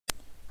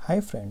Hi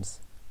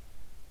friends,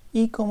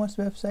 e-commerce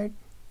website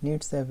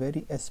needs a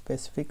very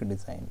specific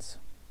designs,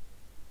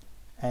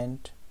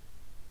 and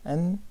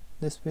in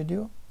this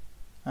video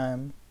I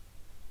am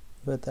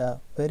with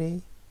a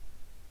very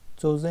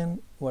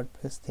chosen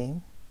WordPress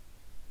theme.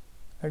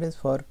 It is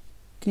for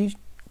kids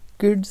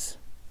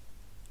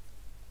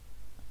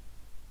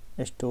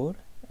store,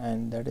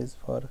 and that is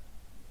for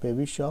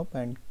baby shop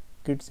and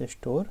kids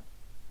store.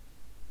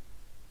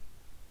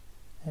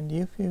 And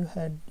if you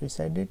had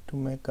decided to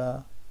make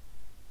a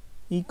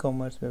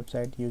e-commerce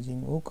website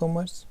using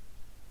WooCommerce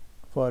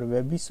for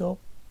baby shop,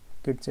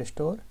 kids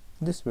store,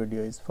 this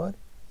video is for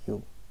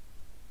you.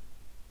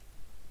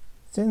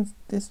 Since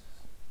this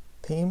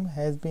theme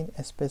has been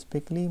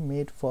specifically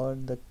made for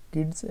the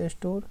kids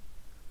store,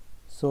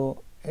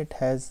 so it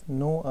has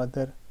no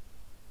other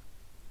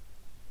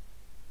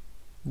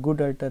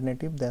good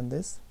alternative than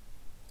this,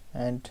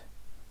 and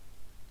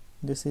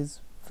this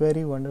is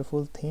very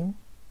wonderful theme.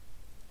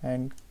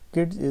 And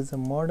Kidz is a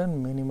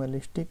modern,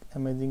 minimalistic,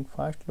 amazing,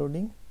 fast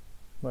loading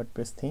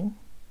WordPress theme,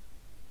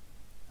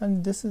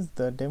 and this is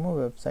the demo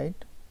website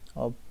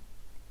of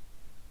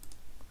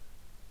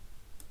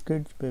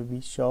Kids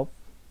Baby Shop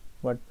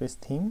WordPress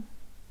theme,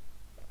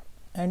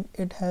 and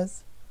it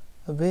has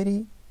a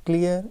very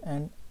clear,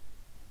 and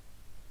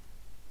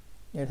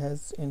it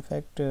has in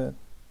fact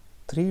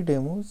 3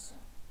 demos,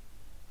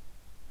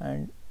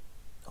 and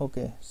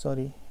okay,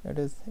 sorry, it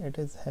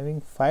is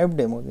having 5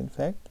 demos in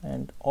fact,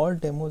 and all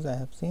demos I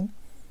have seen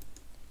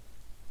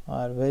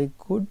are very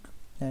good,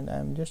 and I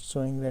am just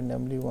showing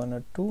randomly 1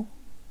 or 2.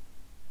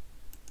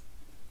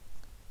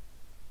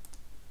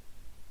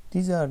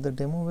 These are the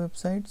demo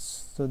websites.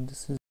 So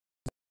this is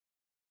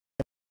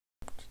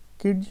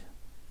Kidz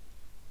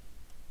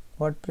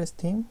WordPress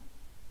theme,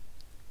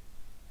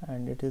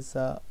 and it is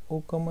a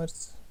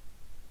WooCommerce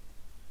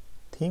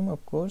theme,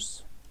 of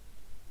course,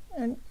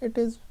 and it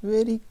is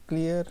very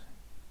clear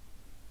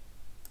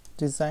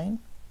design,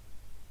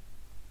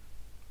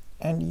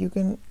 and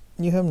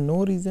you have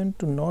no reason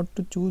to not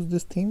to choose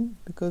this theme,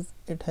 because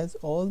it has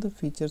all the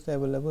features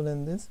available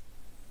in this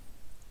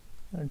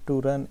to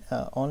run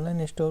an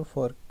online store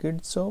for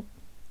kids shop,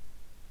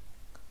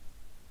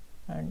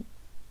 and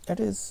it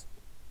is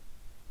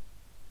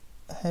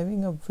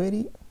having a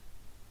very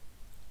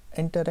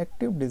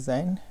interactive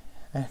design,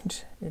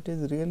 and it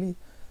is really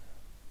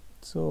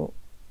so.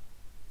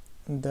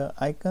 The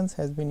icons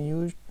has been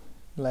used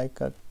like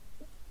a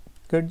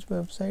kids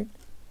website,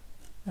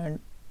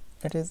 and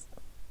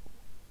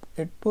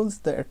it pulls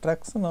the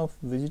attraction of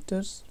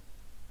visitors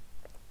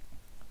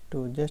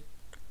to just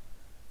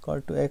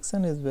call to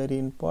action is very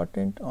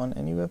important on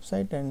any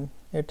website, and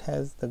it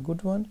has the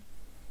good one,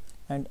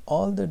 and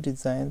all the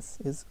designs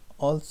is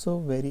also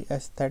very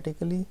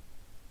aesthetically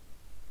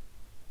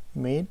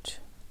made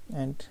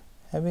and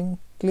having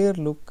clear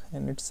look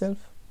in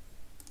itself,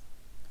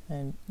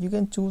 and you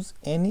can choose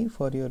any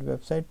for your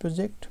website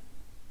project.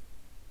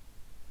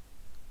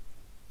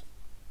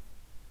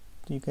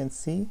 You can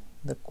see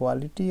the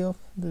quality of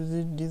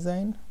the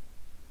design.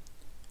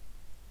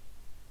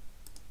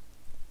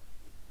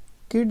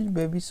 Kids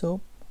Baby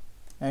Soap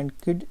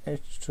and Kids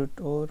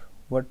Store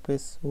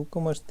WordPress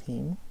WooCommerce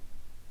theme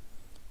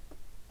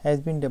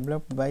has been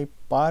developed by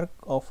Park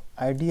of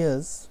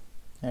Ideas,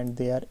 and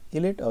they are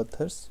elite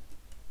authors.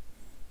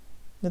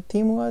 The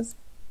theme was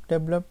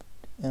developed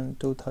in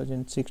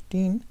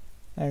 2016,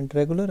 and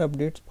regular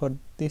updates for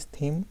this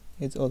theme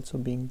is also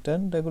being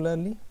done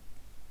regularly.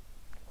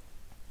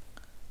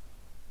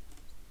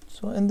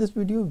 So in this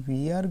video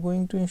we are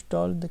going to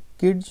install the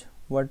Kidz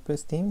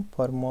WordPress theme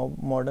for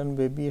modern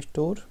baby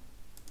store,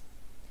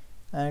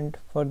 and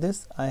for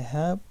this I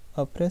have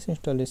a press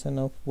installation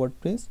of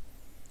WordPress,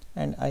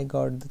 and I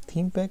got the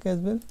theme pack as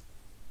well.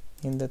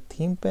 In the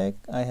theme pack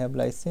I have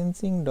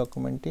licensing,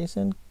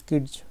 documentation,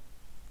 Kidz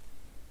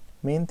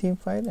main theme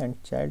file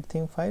and child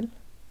theme file.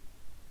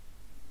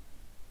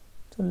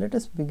 So let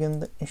us begin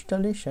the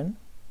installation,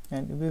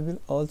 and we will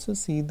also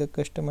see the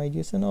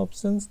customization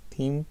options,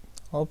 theme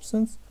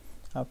options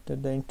after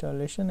the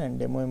installation and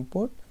demo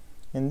import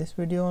in this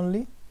video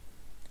only.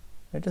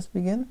 Let us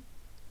begin.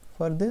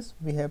 For this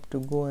we have to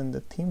go in the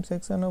theme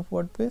section of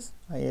WordPress.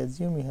 I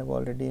assume you have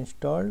already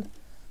installed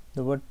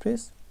the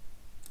WordPress.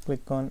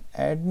 Click on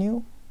add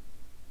new,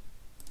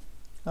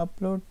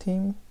 upload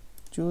theme,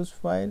 choose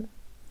file,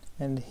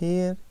 and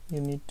here you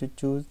need to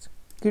choose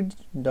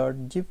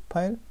KIDZ.zip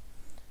file,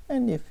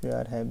 and if you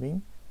are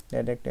having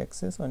direct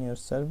access on your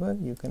server,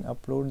 you can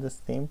upload the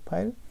same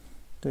file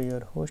to your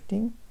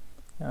hosting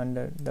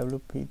under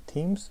WP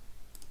themes,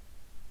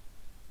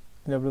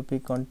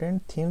 WP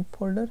content theme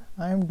folder.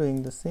 I am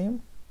doing the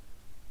same.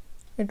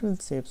 It will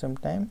save some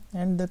time,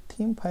 and the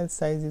theme file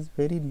size is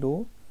very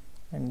low,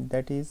 and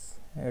that is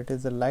it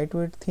is a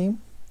lightweight theme,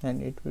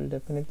 and it will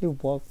definitely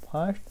work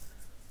fast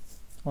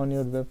on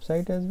your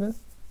website as well.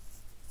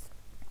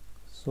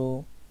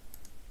 So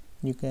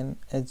you can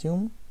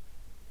assume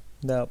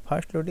the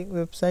fast loading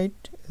website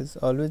is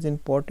always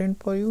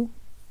important for you,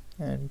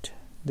 and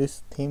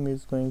this theme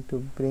is going to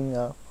bring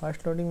a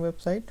fast loading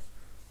website.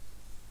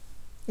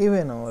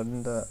 Even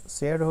on the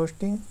shared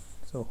hosting,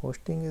 so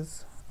hosting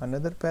is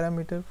another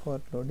parameter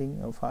for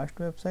loading a fast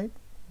website,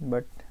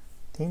 but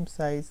theme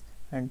size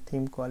and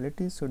theme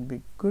quality should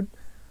be good,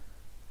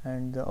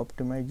 and the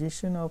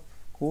optimization of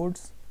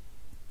codes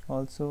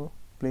also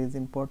plays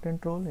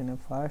important role in a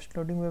fast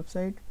loading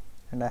website.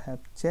 And I have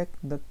checked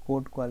the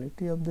code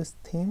quality of this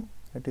theme.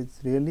 It is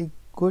really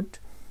good,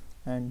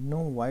 and no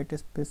white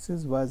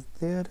spaces was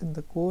there in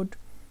the code,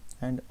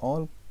 and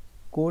all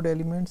code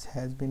elements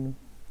has been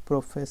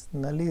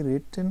professionally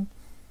written,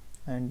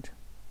 and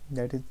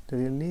that is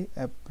really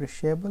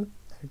appreciable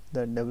that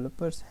the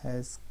developers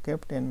has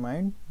kept in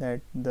mind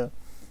that the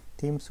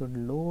theme should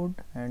load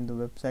and the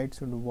website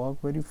should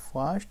work very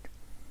fast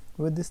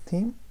with this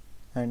theme.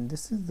 And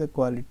this is the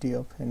quality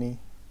of any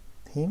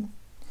theme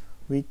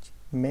which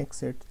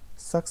makes it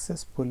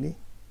successful.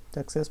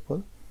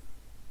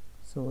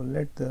 So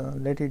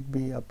let it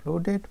be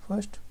uploaded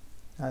first.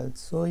 I'll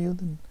show you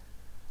the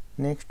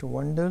next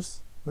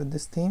wonders with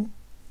this theme.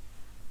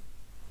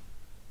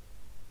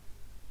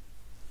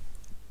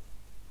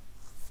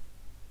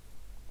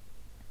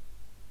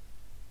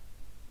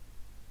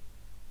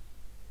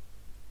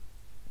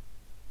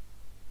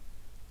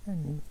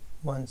 And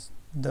once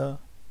the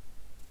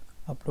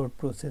upload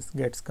process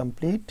gets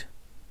complete,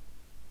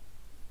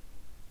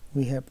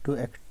 we have to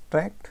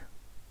extract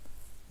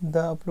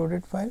the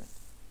uploaded file.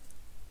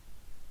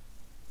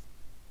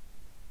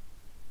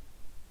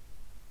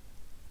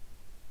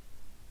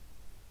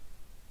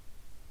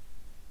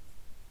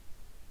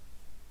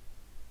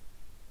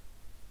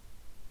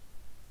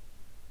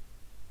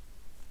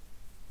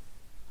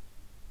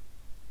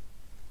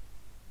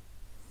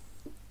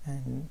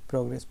 And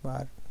progress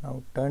bar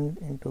now turned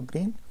into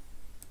green.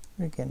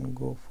 We can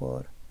go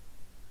for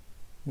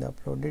the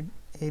uploaded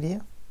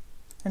area,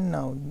 and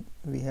now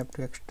we have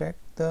to extract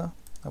the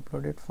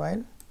uploaded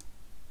file,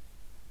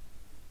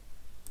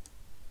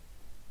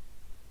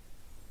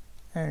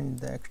 and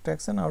the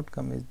extraction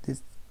outcome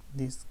is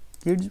this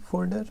Kidz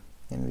folder,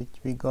 in which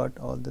we got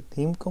all the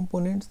theme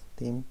components,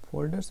 theme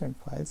folders and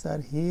files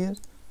are here.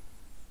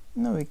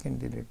 Now we can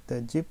delete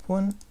the zip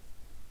one.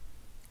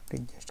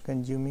 It is just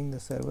consuming the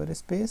server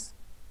space.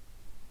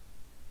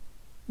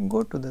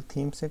 Go to the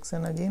theme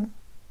section again,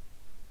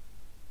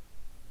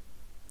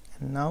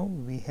 and now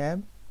we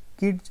have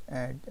Kidz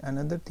add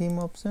another theme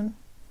option,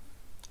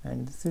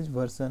 and this is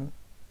version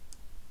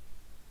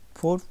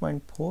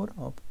 4.4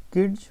 of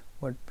Kidz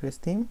WordPress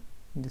theme.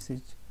 This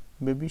is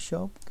baby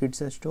shop, kids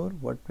store,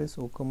 WordPress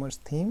WooCommerce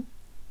theme,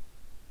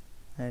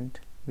 and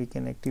we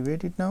can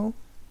activate it now.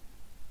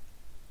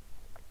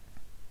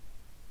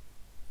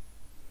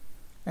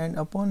 And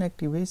upon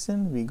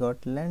activation, we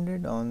got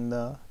landed on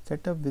the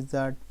setup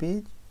wizard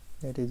page,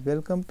 that is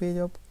welcome page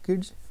of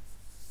Kidz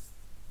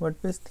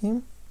WordPress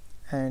theme,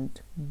 and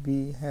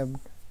we have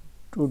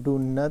to do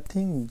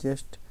nothing,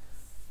 just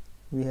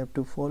we have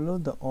to follow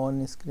the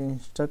on screen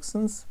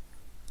instructions.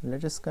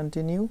 Let us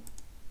continue.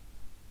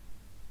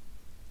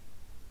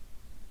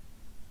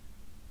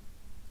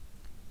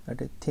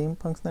 That a theme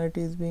functionality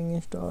is being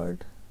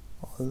installed.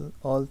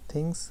 All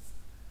things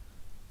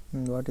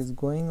and what is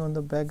going on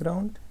the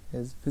background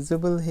is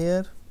visible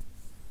here,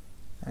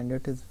 and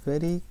it is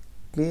very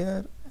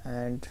clear,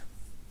 and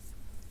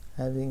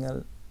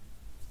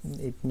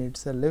it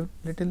needs a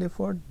little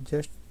effort.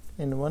 Just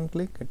in one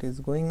click it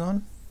is going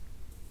on,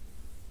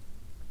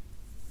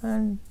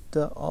 and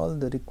all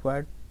the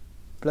required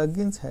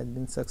plugins has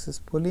been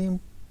successfully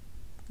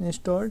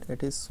installed.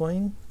 It is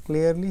showing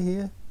clearly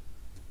here,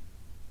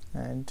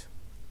 and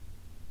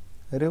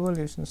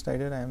revolution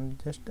slider I am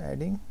just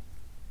adding.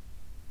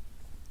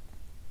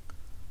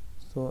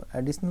 So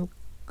additional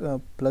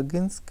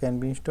plugins can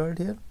be installed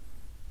here.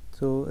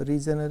 So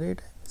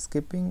regenerate,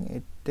 skipping,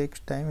 it takes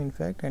time in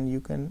fact, and you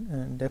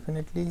can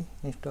definitely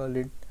install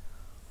it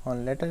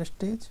on later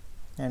stage.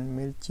 And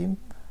MailChimp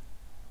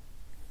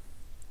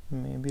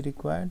may be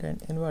required, and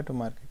Envato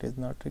Market is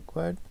not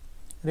required.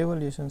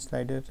 Revolution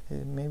slider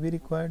may be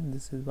required.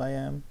 This is why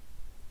I am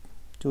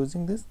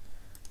choosing this,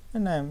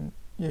 and I am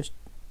just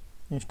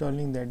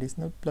installing the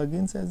additional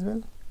plugins as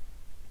well.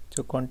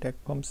 So Contact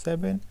Form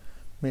 7,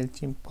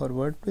 MailChimp for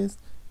WordPress,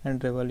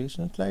 and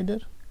Revolution slider.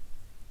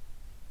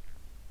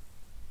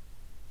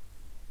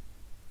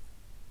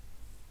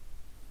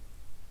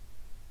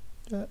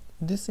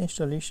 This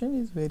installation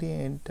is very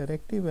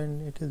interactive,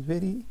 and it is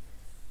very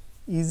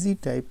easy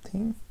type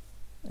thing,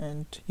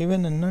 and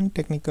even a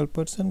non-technical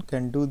person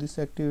can do this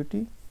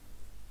activity.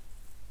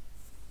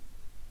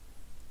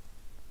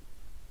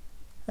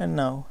 And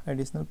now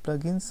additional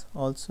plugins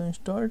also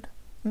installed.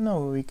 Now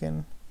we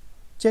can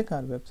check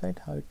our website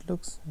how it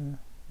looks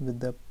with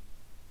the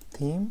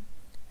theme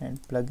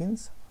and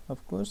plugins.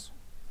 Of course,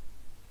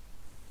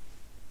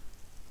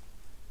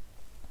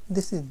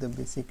 this is the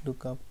basic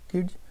look of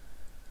Kidz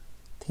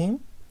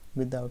theme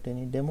without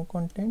any demo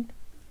content,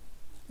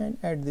 and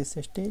at this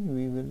stage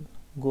we will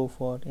go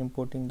for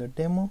importing the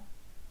demo.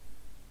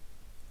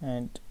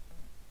 And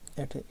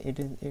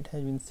it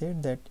has been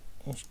said that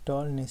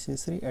install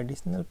necessary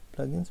additional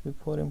plugins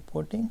before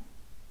importing.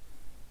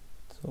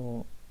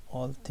 So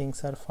all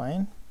things are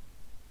fine,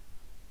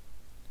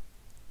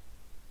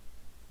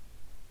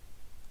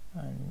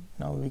 and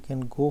now we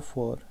can go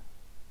for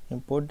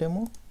import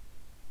demo.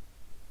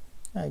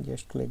 I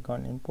just click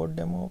on import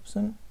demo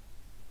option,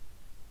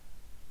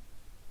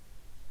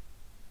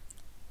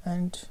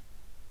 and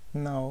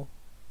now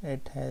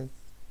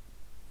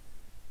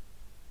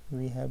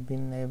we have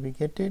been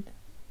navigated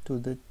to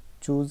the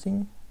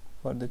choosing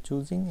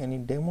any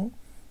demo,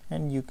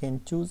 and you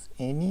can choose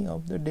any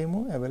of the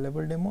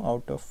available demo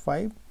out of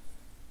 5,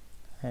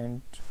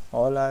 and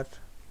all are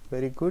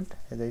very good.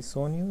 As I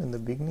shown you in the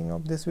beginning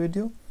of this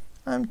video,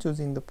 I am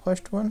choosing the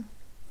first one,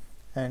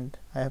 and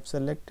I have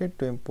selected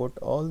to import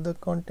all the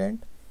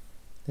content.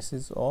 This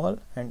is all,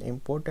 and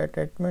import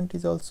attachment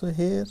is also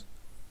here.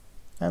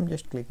 I am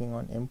just clicking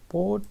on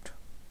import,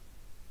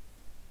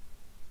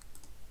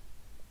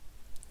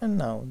 and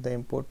now the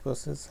import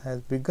process has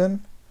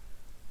begun,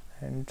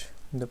 and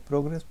the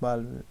progress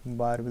bar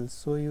will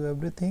show you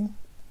everything.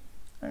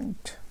 And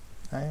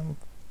I am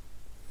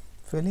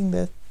feeling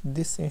that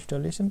this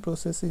installation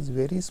process is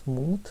very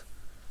smooth,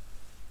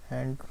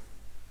 and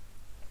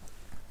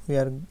we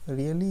are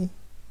really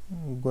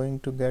going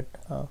to get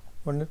a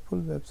wonderful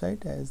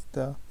website, as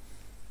the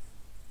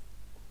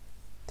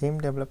theme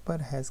developer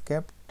has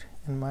kept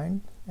in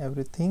mind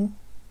everything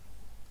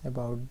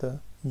about the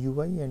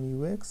UI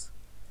and UX,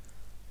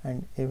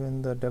 and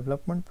even the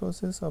development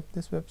process of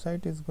this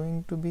website is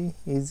going to be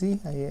easy,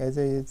 as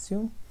I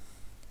assume.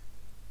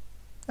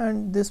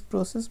 And this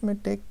process may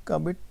take a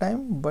bit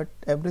time, but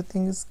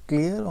everything is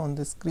clear on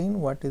the screen,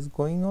 what is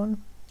going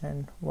on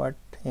and what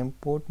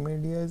import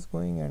media is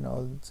going, and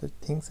all such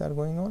things are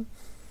going on.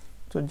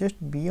 So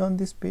just be on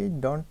this page,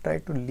 don't try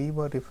to leave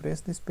or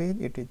refresh this page,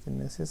 it is a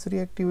necessary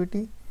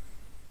activity.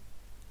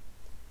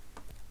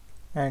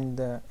 And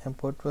the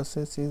import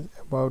process is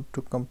about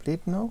to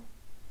complete now,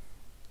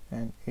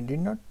 and it did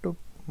not took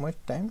much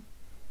time,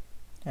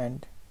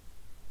 and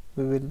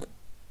we will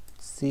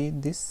see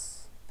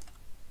this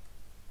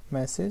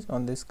message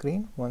on the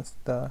screen once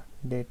the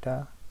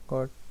data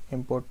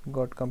import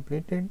got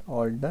completed.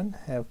 All done,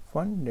 have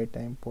fun, data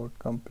import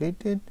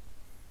completed.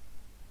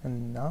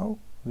 And now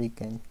we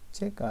can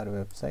check our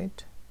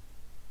website.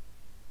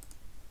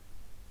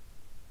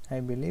 I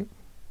believe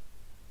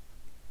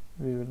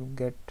we will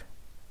get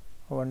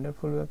a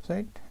wonderful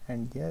website,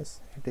 and yes,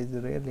 it is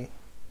really.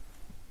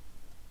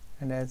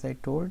 And as I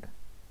told,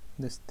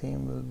 this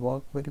theme will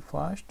work very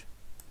fast.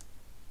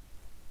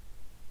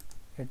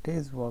 It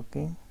is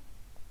working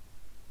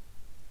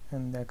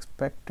in the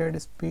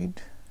expected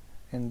speed,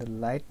 in the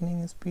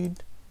lightning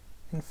speed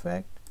in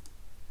fact.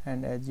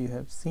 And as you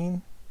have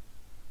seen,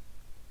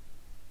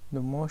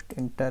 the most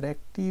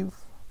interactive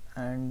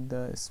and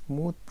the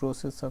smooth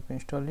process of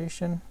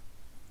installation,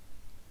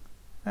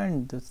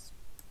 and this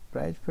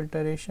price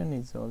filtration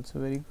is also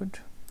very good,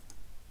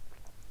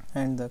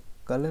 and the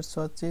color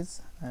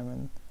swatches,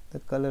 the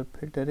color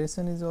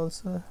filtration is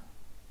also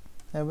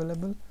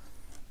available.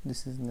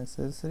 This is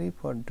necessary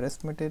for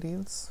dress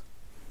materials,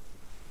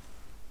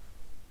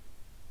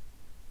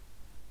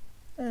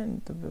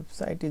 and the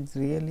website is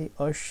really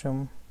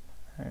awesome,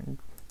 and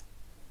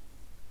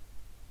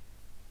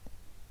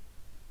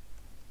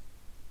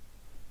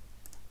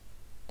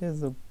it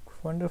is a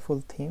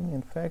wonderful theme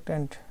in fact.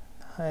 And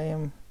I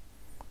am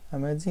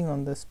amazing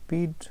on the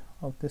speed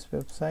of this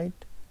website,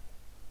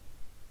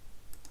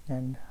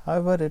 and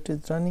however it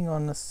is running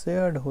on a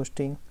shared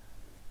hosting,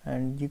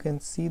 and you can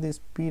see the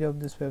speed of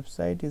this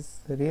website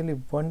is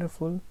really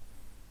wonderful,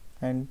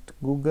 and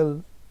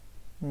Google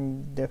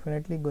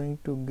definitely going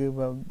to give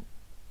a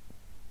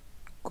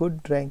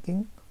good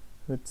ranking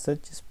with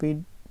such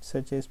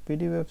a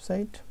speedy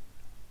website.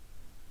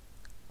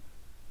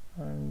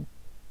 And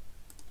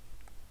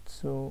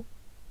so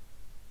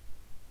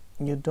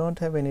you don't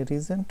have any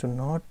reason to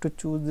not to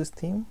choose this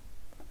theme.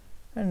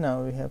 And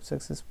now we have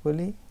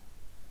successfully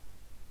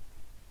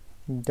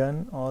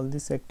done all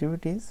these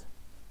activities.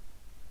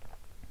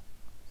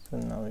 So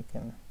now we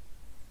can,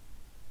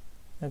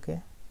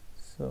 okay,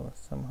 so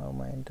somehow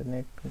my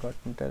internet got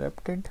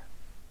interrupted.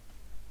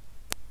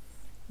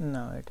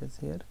 Now it is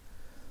here.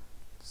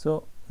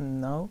 So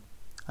now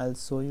I'll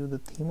show you the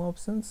theme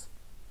options,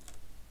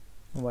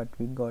 what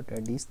we got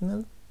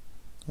additional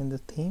in the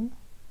theme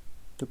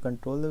to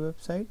control the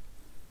website.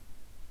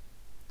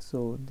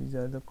 So these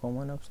are the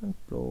common options.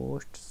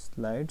 Post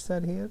slides are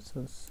here,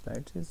 so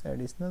slides is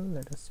additional.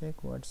 Let us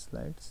check what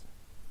slides.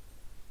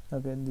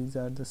 Okay, these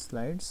are the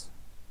slides.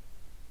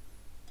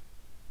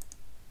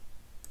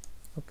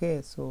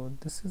 Okay, so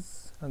this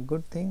is a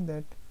good thing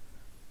that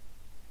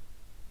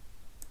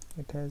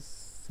it has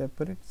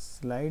separate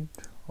slide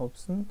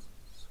options,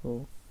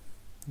 so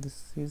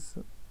this is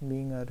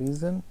being a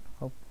reason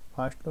of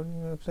fast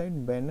loading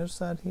website. Banners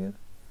are here,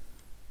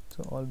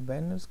 so all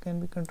banners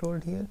can be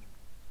controlled here.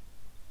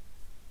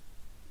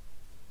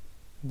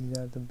 These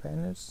are the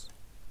banners.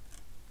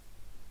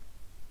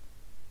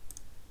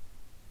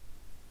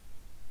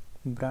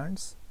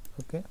 Brands,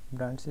 okay,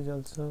 brands is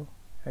also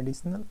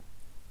additional.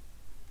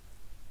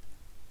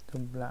 So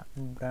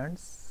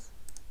brands,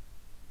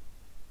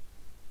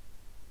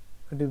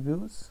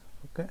 reviews.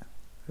 Okay,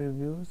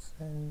 reviews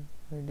and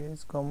media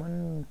is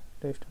common,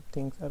 rest of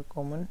things are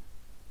common.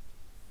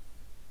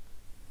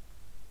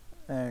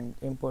 And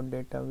import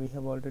data we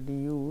have already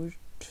used,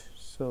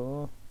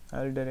 so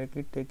I'll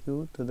directly take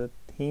you to the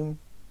theme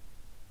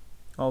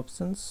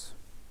options.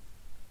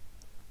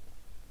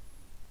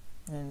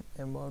 And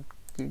about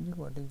Kidz,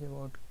 what is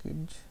about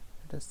Kidz?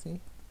 Let us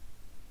see.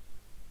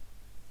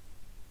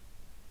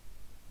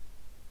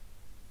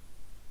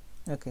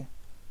 Okay,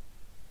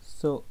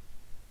 so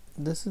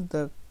this is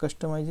the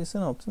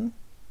customization option,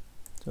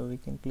 so we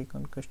can click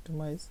on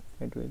customize.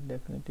 It will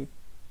definitely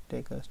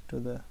take us to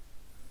the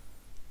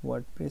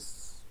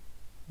WordPress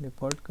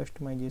default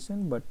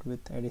customization but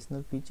with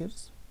additional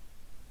features.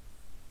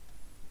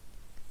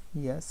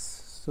 Yes,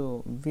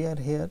 so we are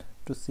here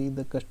to see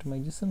the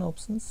customization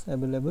options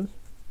available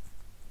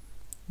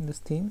in this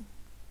theme,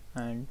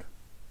 and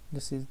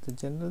this is the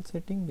general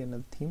setting.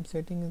 General theme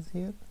setting is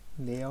here,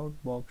 layout,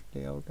 box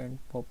layout and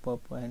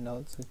pop-up, and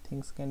also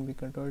things can be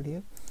controlled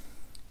here.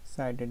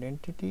 Site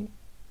identity,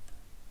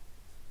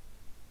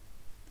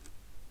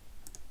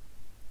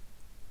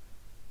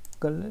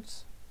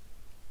 colors,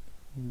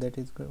 that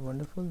is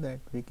wonderful that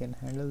we can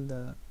handle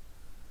the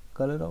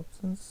color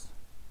options,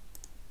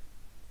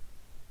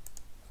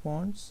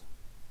 fonts,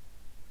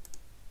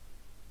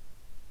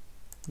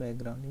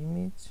 background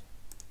image,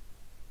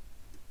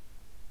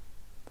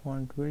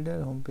 font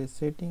builder, homepage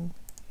setting,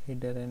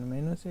 header and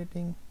menu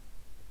setting,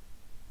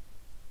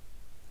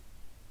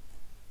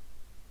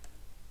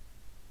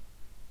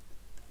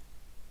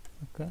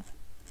 okay,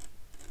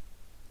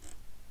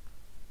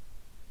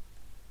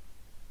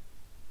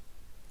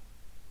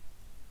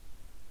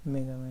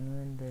 mega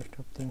menu and rest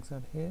of things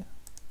are here.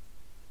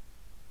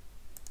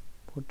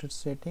 Footer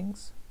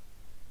settings,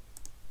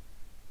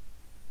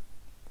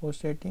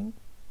 post setting,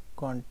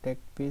 contact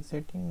page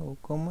setting,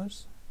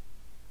 WooCommerce,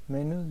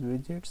 menus,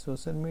 widgets,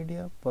 social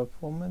media,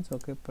 performance.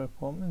 Okay,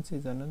 performance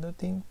is another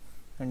thing,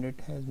 and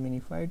it has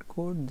minified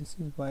code. This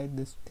is why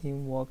this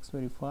theme works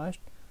very fast.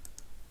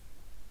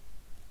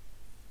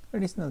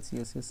 Additional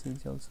CSS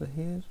is also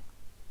here.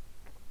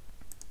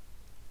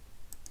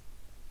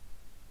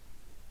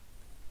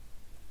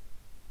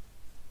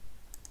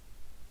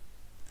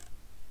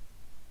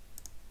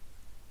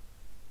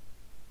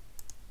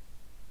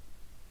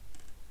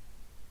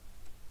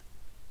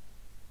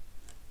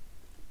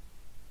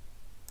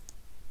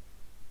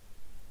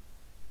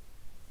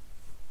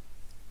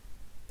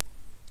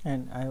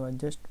 And I was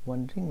just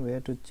wondering where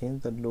to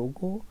change the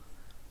logo,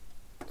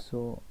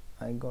 so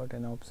I got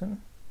an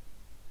option.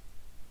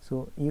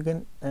 So you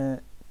can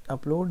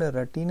upload a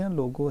retina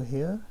logo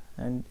here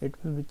and it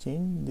will be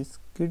changed. This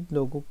Kidz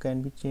logo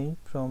can be changed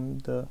from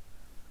the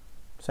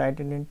site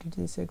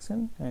identity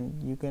section,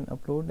 and you can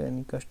upload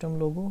any custom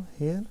logo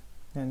here,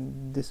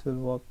 and this will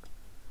work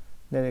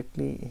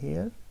directly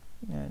here,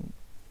 and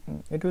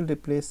it will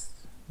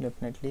replace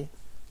definitely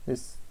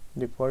this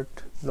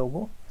default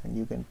logo, and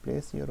you can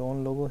place your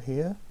own logo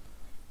here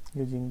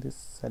using this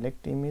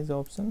select image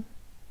option,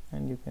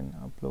 and you can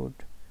upload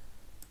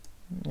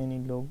any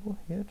logo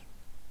here.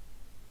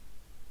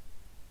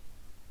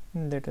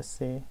 Let us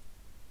say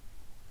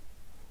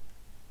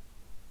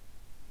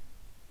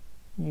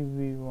if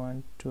we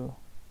want to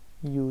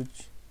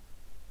use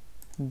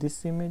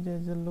this image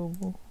as a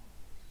logo,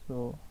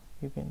 so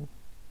you can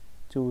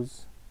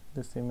choose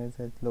this image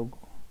as logo.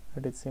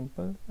 It is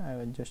simple. I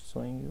was just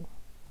showing you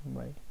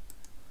by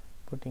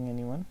putting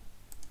anyone,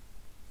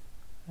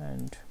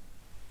 and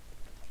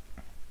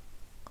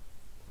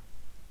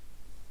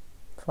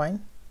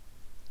fine,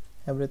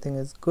 everything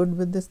is good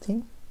with this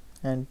theme,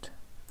 and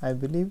I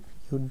believe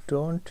you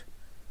don't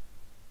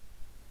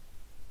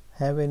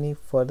have any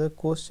further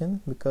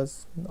question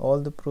because all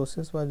the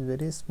process was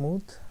very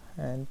smooth.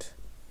 And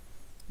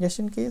just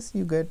in case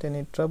you get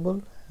any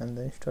trouble in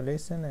the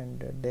installation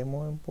and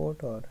demo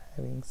import or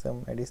having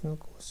some additional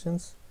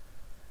questions,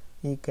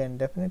 you can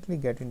definitely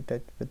get in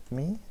touch with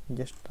me.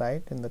 Just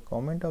write in the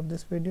comment of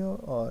this video,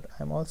 or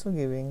I'm also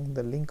giving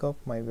the link of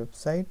my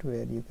website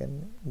where you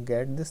can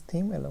get this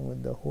theme along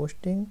with the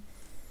hosting,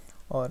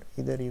 or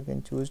either you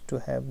can choose to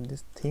have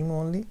this theme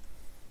only,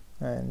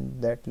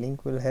 and that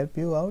link will help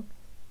you out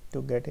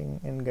to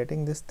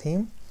getting this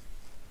theme.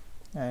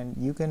 And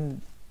you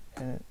can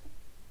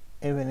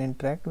even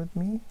interact with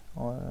me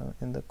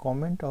in the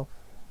comment of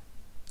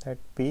that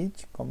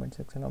page, comment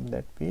section of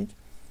that page,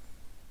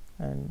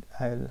 and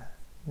I'll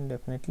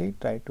definitely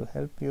try to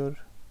help your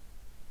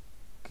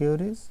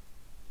queries,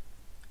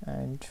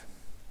 and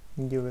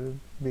you will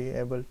be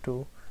able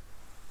to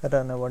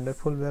run a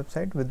wonderful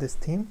website with this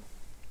theme.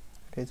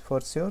 It is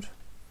for sure.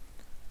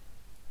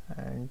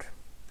 And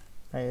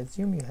I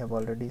assume you have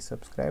already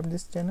subscribed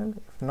this channel.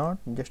 If not,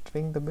 just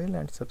ring the bell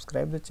and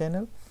subscribe the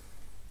channel.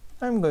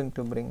 I'm going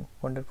to bring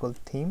wonderful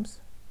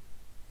themes,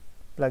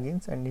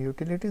 plugins and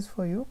utilities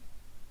for you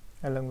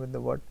along with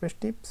the WordPress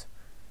tips.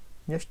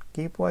 Just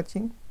keep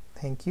watching.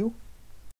 Thank you.